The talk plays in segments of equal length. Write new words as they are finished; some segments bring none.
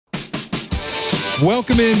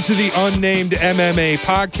Welcome into the Unnamed MMA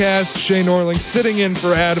podcast. Shea Norling sitting in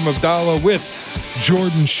for Adam Abdalla with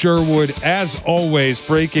Jordan Sherwood, as always,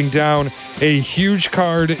 breaking down a huge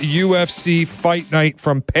card UFC fight night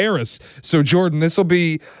from Paris. So, Jordan, this will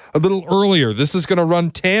be a little earlier. This is going to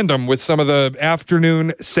run tandem with some of the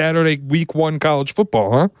afternoon Saturday week one college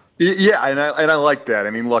football, huh? Yeah, and I like that.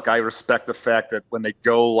 I mean, look, I respect the fact that when they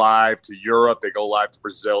go live to Europe, they go live to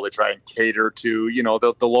Brazil, they try and cater to,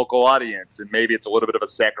 the local audience. And maybe it's a little bit of a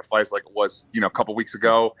sacrifice like it was, a couple weeks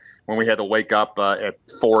ago when we had to wake up at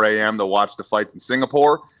 4 a.m. to watch the fights in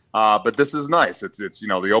Singapore. But this is nice. It's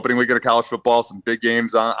the opening week of the college football, some big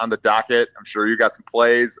games on the docket. I'm sure you got some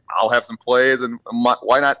plays. I'll have some plays. And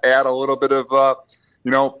why not add a little bit of,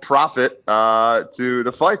 profit to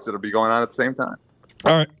the fights that'll be going on at the same time.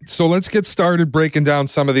 All right, so let's get started breaking down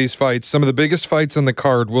some of these fights, some of the biggest fights on the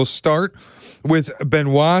card. We'll start with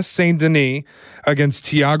Benoit Saint-Denis against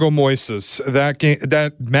Thiago Moises.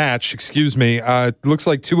 That match, looks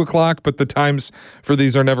like 2 o'clock, but the times for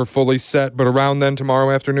these are never fully set. But around then tomorrow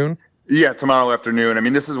afternoon? Yeah, tomorrow afternoon. I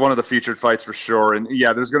mean, this is one of the featured fights for sure. And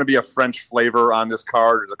yeah, there's going to be a French flavor on this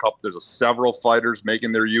card. There's several fighters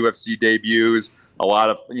making their UFC debuts. A lot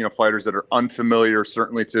of, fighters that are unfamiliar,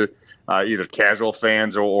 certainly to either casual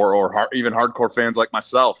fans or even hardcore fans like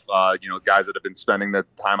myself. Guys that have been spending the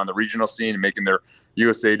time on the regional scene and making their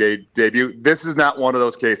UFC debut. This is not one of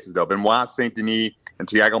those cases, though. Benoit Saint-Denis and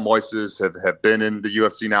Thiago Moises have been in the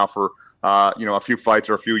UFC now for, a few fights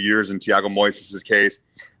or a few years in Thiago Moises' case.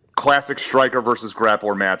 Classic striker versus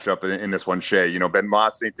grappler matchup in this one, Shea.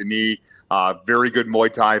 Benoit Saint-Denis, very good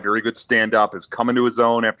Muay Thai, very good stand-up, has come into his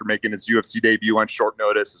own after making his UFC debut on short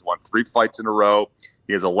notice, has won 3 fights in a row.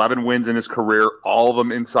 He has 11 wins in his career, all of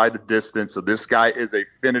them inside the distance. So this guy is a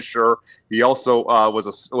finisher. He also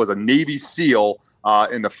was a Navy SEAL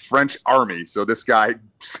in the French army. So this guy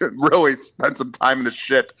really spent some time in the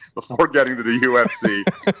shit before getting to the UFC.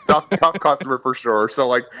 tough customer for sure.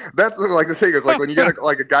 So that's the thing is when you get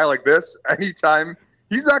a guy like this, anytime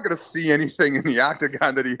he's not going to see anything in the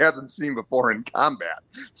octagon that he hasn't seen before in combat.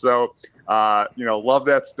 So, love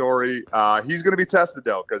that story. He's going to be tested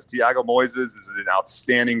though, because Thiago Moises is an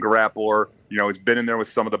outstanding grappler. He's been in there with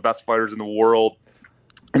some of the best fighters in the world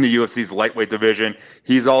in the UFC's lightweight division.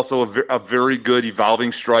 He's also a very good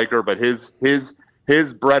evolving striker, but his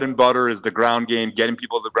bread and butter is the ground game, getting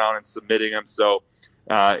people to the ground and submitting them. So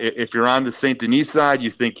if you're on the Saint-Denis side, you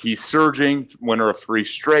think he's surging, winner of 3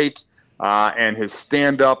 straight, and his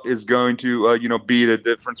stand-up is going to be the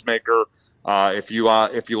difference maker. If you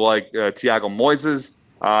like Thiago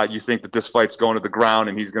Moises, you think that this fight's going to the ground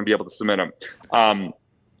and he's going to be able to submit him.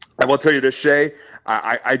 I will tell you this, Shea.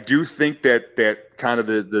 I do think that kind of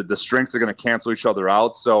the strengths are going to cancel each other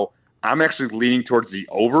out. So I'm actually leaning towards the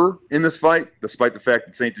over in this fight, despite the fact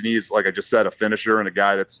that Saint-Denis is, like I just said, a finisher and a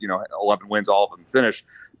guy that's 11 wins, all of them finish.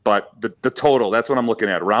 But the total, that's what I'm looking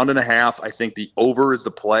at. Round and a half. I think the over is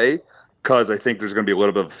the play, because I think there's going to be a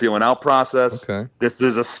little bit of a feeling out process. Okay. This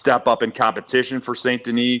is a step up in competition for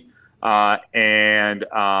Saint-Denis, and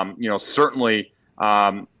certainly.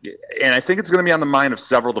 And I think it's going to be on the mind of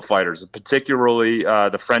several of the fighters, particularly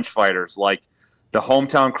the French fighters, like the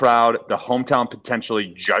hometown crowd, the hometown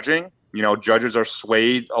potentially judging. Judges are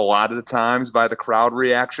swayed a lot of the times by the crowd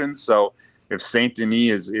reactions. So if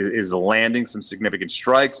Saint-Denis is landing some significant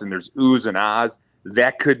strikes and there's oohs and ahs,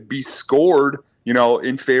 that could be scored,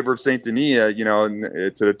 in favor of Saint-Denis,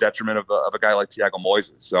 to the detriment of a guy like Thiago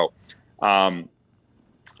Moises. So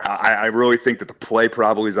I really think that the play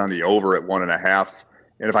probably is on the over at 1.5.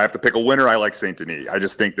 And if I have to pick a winner, I like Saint-Denis. I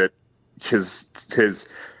just think that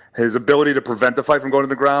his ability to prevent the fight from going to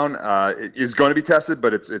the ground is going to be tested,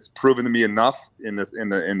 but it's proven to me enough in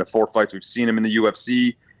the 4 fights we've seen him in the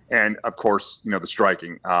UFC. And of course, the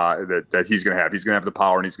striking that he's going to have. He's going to have the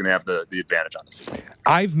power and he's going to have the advantage on it.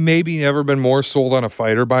 I've maybe never been more sold on a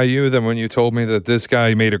fighter by you than when you told me that this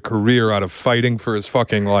guy made a career out of fighting for his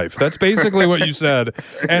fucking life. That's basically what you said.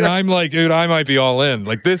 And I'm like, dude, I might be all in.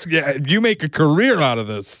 Like this, yeah, you make a career out of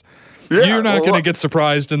this. Yeah, you're not going to get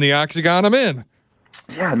surprised in the octagon. I'm in.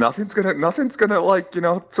 Yeah, nothing's gonna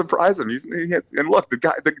surprise him. And look,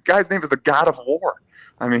 the guy's name is the God of War.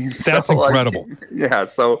 I mean, that's incredible. Yeah,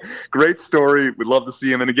 so great story. We'd love to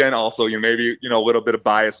see him. And again, also, maybe a little bit of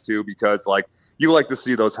bias too, because you like to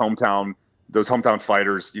see those hometown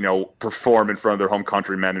fighters, perform in front of their home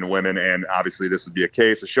countrymen and women. And obviously, this would be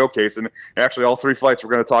a showcase. And actually, all 3 fights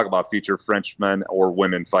we're going to talk about feature Frenchmen or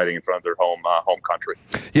women fighting in front of their home country.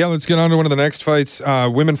 Yeah, let's get on to one of the next fights.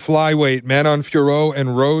 Women flyweight, Manon Fiorot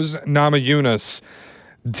and Rose Namajunas.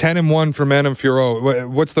 10-1 for Manon Fiorot.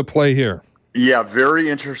 What's the play here? Yeah, very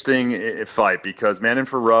interesting fight because Manon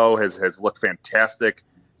Fiorot has looked fantastic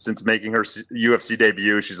since making her UFC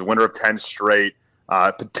debut. She's the winner of 10 straight,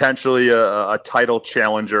 potentially a title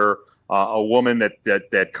challenger, a woman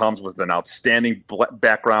that comes with an outstanding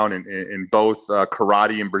background in both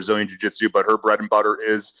karate and Brazilian jiu-jitsu, but her bread and butter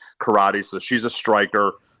is karate, so she's a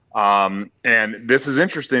striker. And this is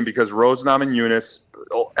interesting because Rose Namajunas,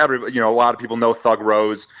 a lot of people know Thug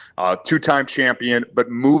Rose, two-time champion, but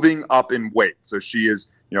moving up in weight. So she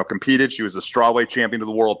is, competed. She was a strawweight champion of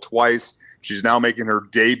the world twice. She's now making her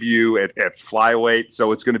debut at flyweight.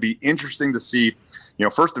 So it's going to be interesting to see,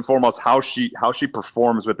 first and foremost, how she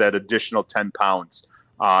performs with that additional 10 pounds.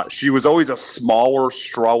 She was always a smaller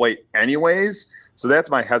strawweight anyways. So that's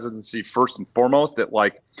my hesitancy first and foremost, that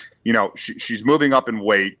she's moving up in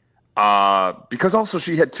weight. Because also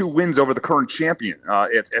she had 2 wins over the current champion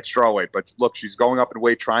at strawweight. But look, she's going up in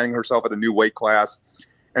weight, trying herself at a new weight class.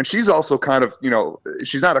 And she's also kind of,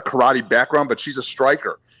 she's not a karate background, but she's a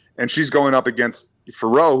striker. And she's going up against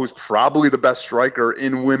Fiorot, who's probably the best striker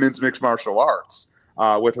in women's mixed martial arts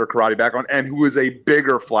with her karate background, and who is a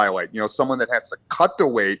bigger flyweight, someone that has to cut the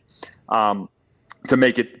weight to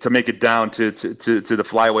make it down to the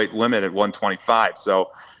flyweight limit at 125.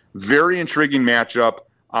 So very intriguing matchup.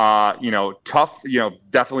 Tough,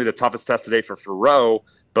 definitely the toughest test today for Fiorot,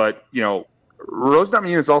 but, Rose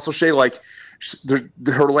Namajunas also, Shea,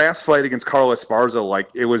 her last fight against Carla Esparza,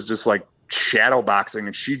 it was just shadow boxing,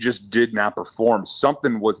 and she just did not perform.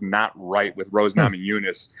 Something was not right with Rose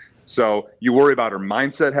Namajunas. So you worry about her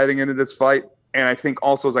mindset heading into this fight. And I think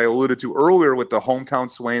also, as I alluded to earlier with the hometown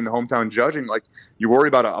sway and the hometown judging, you worry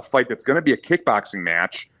about a fight that's going to be a kickboxing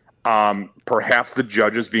match. Perhaps the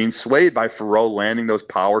judges being swayed by Fiorot landing those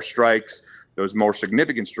power strikes, those more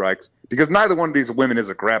significant strikes, because neither one of these women is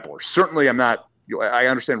a grappler. Certainly, I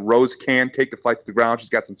understand Rose can take the fight to the ground. She's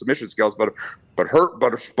got some submission skills, but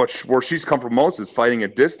where she's come from most is fighting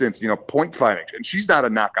at distance, point fighting, and she's not a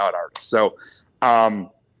knockout artist. So,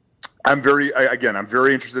 I'm very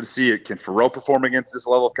interested to see it. Can Fiorot perform against this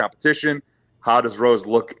level of competition? How does Rose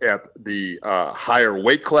look at the higher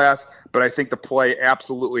weight class? But I think the play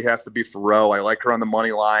absolutely has to be Fiorot. I like her on the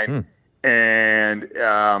money line, and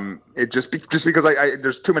it just because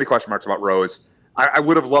there's too many question marks about Rose. I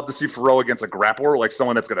would have loved to see Fiorot against a grappler,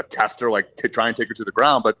 someone that's going to test her, try and take her to the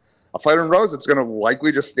ground. But a fighter in Rose, it's going to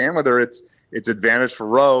likely just stand with her. It's advantage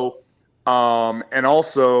Fiorot. And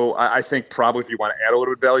also, I think probably if you want to add a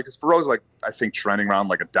little bit of value, because Fiorot's I think trending around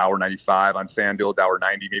 $1.95 on FanDuel, $1.90,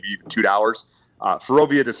 maybe even $2. Fiorot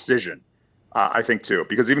via decision, I think too,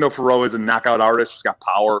 because even though Fiorot is a knockout artist, she's got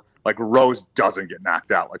power. Rose doesn't get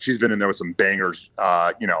knocked out. She's been in there with some bangers,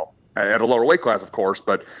 at a lower weight class, of course,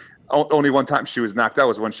 but only one time she was knocked out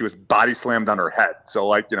was when she was body slammed on her head. So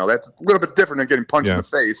that's a little bit different than getting punched in the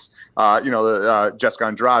face. Jessica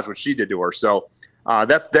Andrade, what she did to her. So.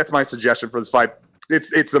 That's my suggestion for this fight.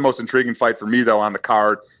 It's the most intriguing fight for me, though, on the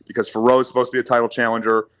card, because Fiorot is supposed to be a title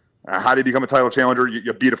challenger. How do you become a title challenger?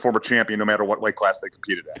 You beat a former champion no matter what weight class they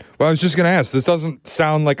competed at. Well, I was just going to ask, this doesn't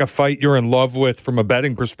sound like a fight you're in love with from a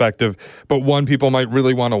betting perspective, but one people might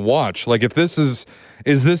really want to watch. If this is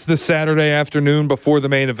this the Saturday afternoon before the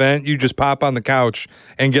main event, you just pop on the couch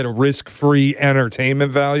and get a risk-free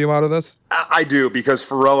entertainment value out of this? I do, because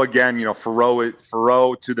Fiorot, again,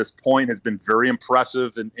 Fiorot to this point has been very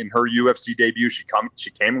impressive in her UFC debut. She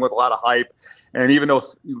came with a lot of hype. And even though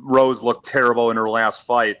Rose looked terrible in her last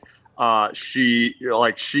fight, she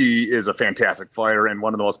is a fantastic fighter and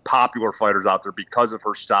one of the most popular fighters out there because of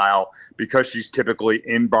her style, because she's typically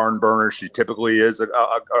in barn burners. She typically is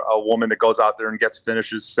a woman that goes out there and gets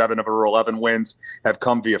finishes. 7 of her 11 wins have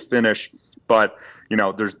come via finish. But,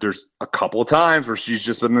 there's a couple of times where she's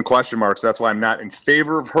just been in the question marks. That's why I'm not in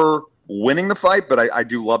favor of her winning the fight, but I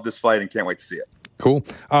do love this fight and can't wait to see it. Cool.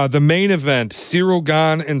 The main event, Cyril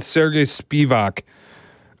Gane and Sergey Spivak.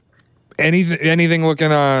 Anything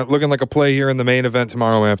looking like a play here in the main event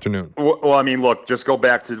tomorrow afternoon? Well, look, just go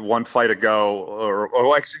back to one fight ago,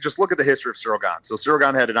 or actually just look at the history of Cyril Gane. So Cyril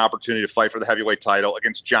Gane had an opportunity to fight for the heavyweight title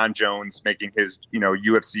against John Jones, making his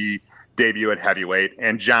UFC debut at heavyweight,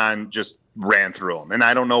 and John just ran through him. And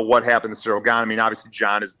I don't know what happened to Cyril Gane. Obviously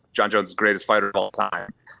John Jones' greatest fighter of all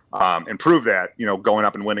time, and proved that, going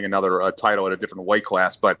up and winning another title at a different weight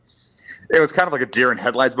class. But it was kind of like a deer in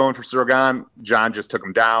headlights moment for Cyril Gane. John just took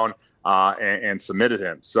him down and submitted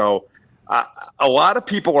him. So a lot of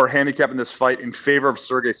people are handicapping this fight in favor of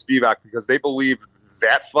Sergey Spivak because they believe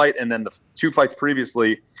that fight and then the 2 fights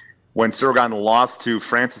previously when Cyril Gane lost to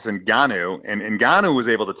Francis Ngannou and Ngannou was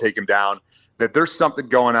able to take him down, that there's something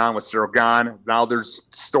going on with Cyril Gane. Now there's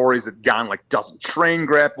stories that Gane doesn't train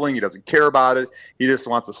grappling. He doesn't care about it. He just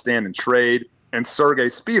wants to stand and trade. And Sergey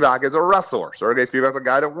Spivak is a wrestler. Sergey Spivak's a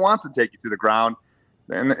guy that wants to take you to the ground.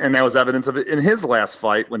 And that was evidence of it in his last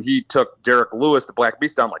fight when he took Derek Lewis, the Black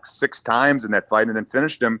Beast, down 6 times in that fight and then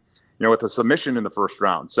finished him, with a submission in the first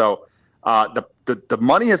round. So the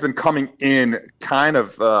money has been coming in kind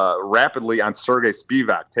of rapidly on Sergey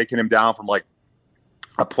Spivak, taking him down from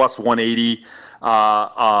a plus 180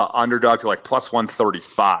 underdog to plus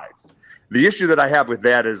 135. The issue that I have with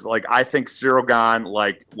that is I think Cyril Gane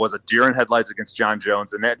was a deer in headlights against John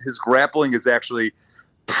Jones, and that his grappling is actually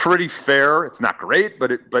pretty fair. It's not great,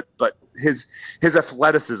 but his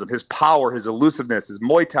athleticism, his power, his elusiveness, his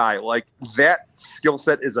Muay Thai, that skill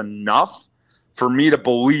set is enough for me to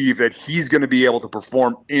believe that he's going to be able to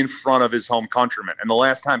perform in front of his home countrymen. And the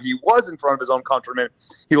last time he was in front of his own countrymen,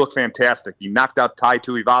 he looked fantastic. He knocked out Tai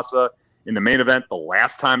Tuivasa in the main event the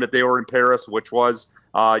last time that they were in Paris, which was,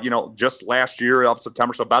 just last year of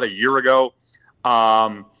September, so about a year ago.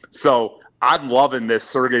 So I'm loving this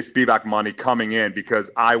Sergey Spivak money coming in because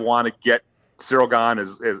I want to get Cyril Gane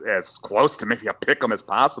as close to maybe a pick 'em as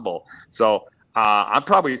possible. So I'm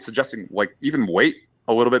probably suggesting even wait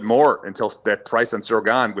a little bit more until that price on Cyril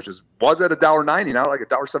Gane, which was at $1.90, now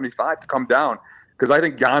 $1.75, to come down, because I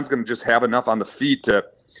think Gane's going to just have enough on the feet to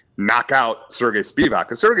knock out Sergey Spivak.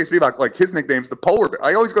 Because Sergey Spivak, his nickname's the Polar Bear.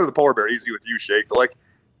 I always go to the Polar Bear easy with you, Shea.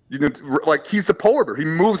 He's the polar bear. He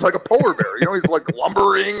moves like a polar bear. He's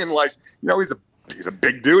lumbering and he's a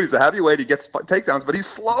big dude. He's a heavyweight. He gets takedowns, but he's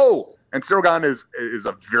slow. And Cyril Gane is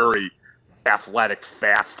a very athletic,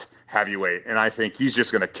 fast heavyweight, and I think he's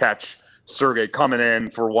just going to catch Sergey coming in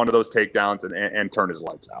for one of those takedowns and turn his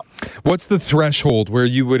lights out. What's the threshold where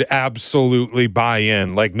you would absolutely buy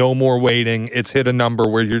in? No more waiting. It's hit a number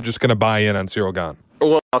where you're just going to buy in on Cyril Gane.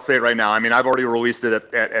 Well, I'll say it right now. I mean, I've already released it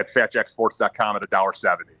at fatjacksports.com at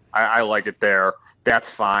 $1.70. I like it there. That's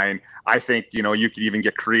fine. I think, you could even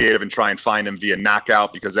get creative and try and find him via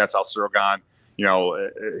knockout, because that's how Cyril Gane,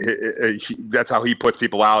 that's how he puts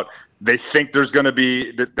people out. They think there's going to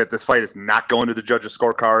be that this fight is not going to the judges'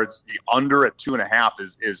 scorecards. The under at 2.5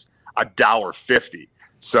 is $1.50.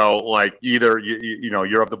 So either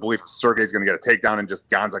you're of the belief Sergey's going to get a takedown and just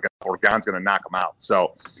Gane's going to knock him out.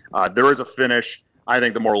 So there is a finish. I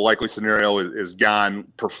think the more likely scenario is Gane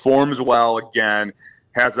performs well again,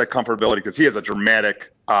 has that comfortability because he has a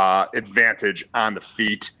dramatic advantage on the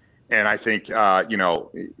feet. And I think, Gane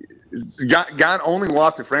only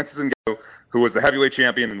lost to Francis Ngannou, who was the heavyweight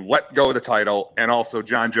champion and let go of the title, and also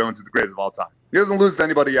John Jones is the greatest of all time. He doesn't lose to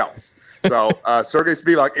anybody else. So Sergey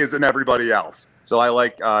Spivak isn't everybody else. So I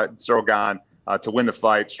like Cyril Gane to win the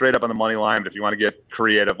fight, straight up on the money line. But if you want to get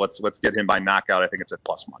creative, let's get him by knockout. I think it's at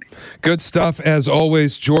plus money. Good stuff, as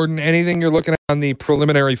always, Jordan. Anything you're looking at on the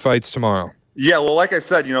preliminary fights tomorrow? Yeah, well, like I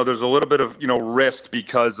said, there's a little bit of, risk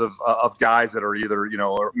because of guys that are either,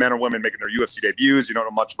 men or women making their UFC debuts. You don't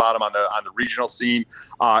know much about them on the regional scene.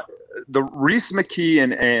 The Reese McKee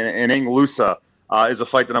and Ang Lusa is a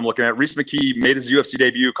fight that I'm looking at. Reese McKee made his UFC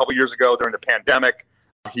debut a couple years ago during the pandemic.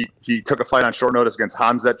 He took a fight on short notice against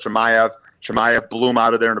Hamzat Chimaev. Chimaev blew him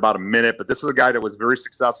out of there in about a minute. But this is a guy that was very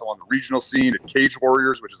successful on the regional scene at Cage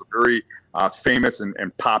Warriors, which is a very famous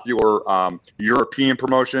and popular European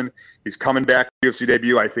promotion. He's coming back to UFC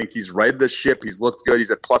debut. I think he's righted the ship. He's looked good.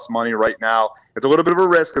 He's at plus money right now. It's a little bit of a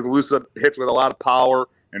risk because Lusa hits with a lot of power,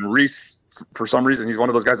 and Reese, for some reason, he's one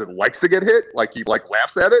of those guys that likes to get hit. He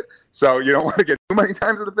laughs at it. So you don't want to get too many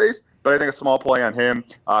times in the face. But I think a small play on him.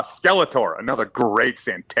 Skeletor, another great,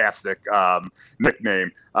 fantastic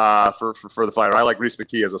nickname for the fighter. I like Reese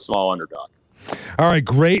McKee as a small underdog. All right,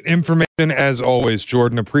 great information as always,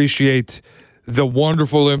 Jordan. Appreciate the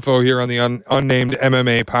wonderful info here on the Unnamed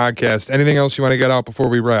MMA podcast. Anything else you want to get out before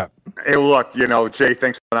we wrap? Hey, look, Jay,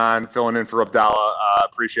 thanks for coming on, filling in for Abdalla.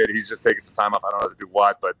 Appreciate it. He's just taking some time off. I don't know how to do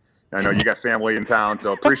what, but I know you got family in town,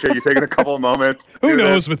 so appreciate you taking a couple of moments. Who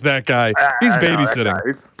knows with that guy? He's babysitting.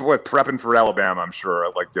 He's prepping for Alabama, I'm sure.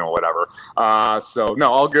 Whatever. So,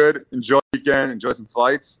 no, all good. Enjoy the weekend. Enjoy some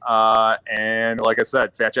fights. And like I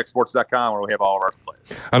said, fatjacksports.com, where we have all of our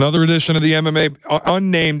plays. Another edition of the Unnamed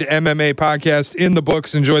MMA podcast in the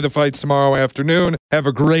books. Enjoy the fights tomorrow afternoon. Have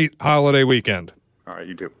a great holiday weekend. All right,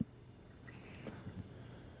 you too.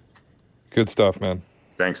 Good stuff, man.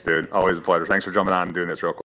 Thanks, dude. Always a pleasure. Thanks for jumping on and doing this real quick.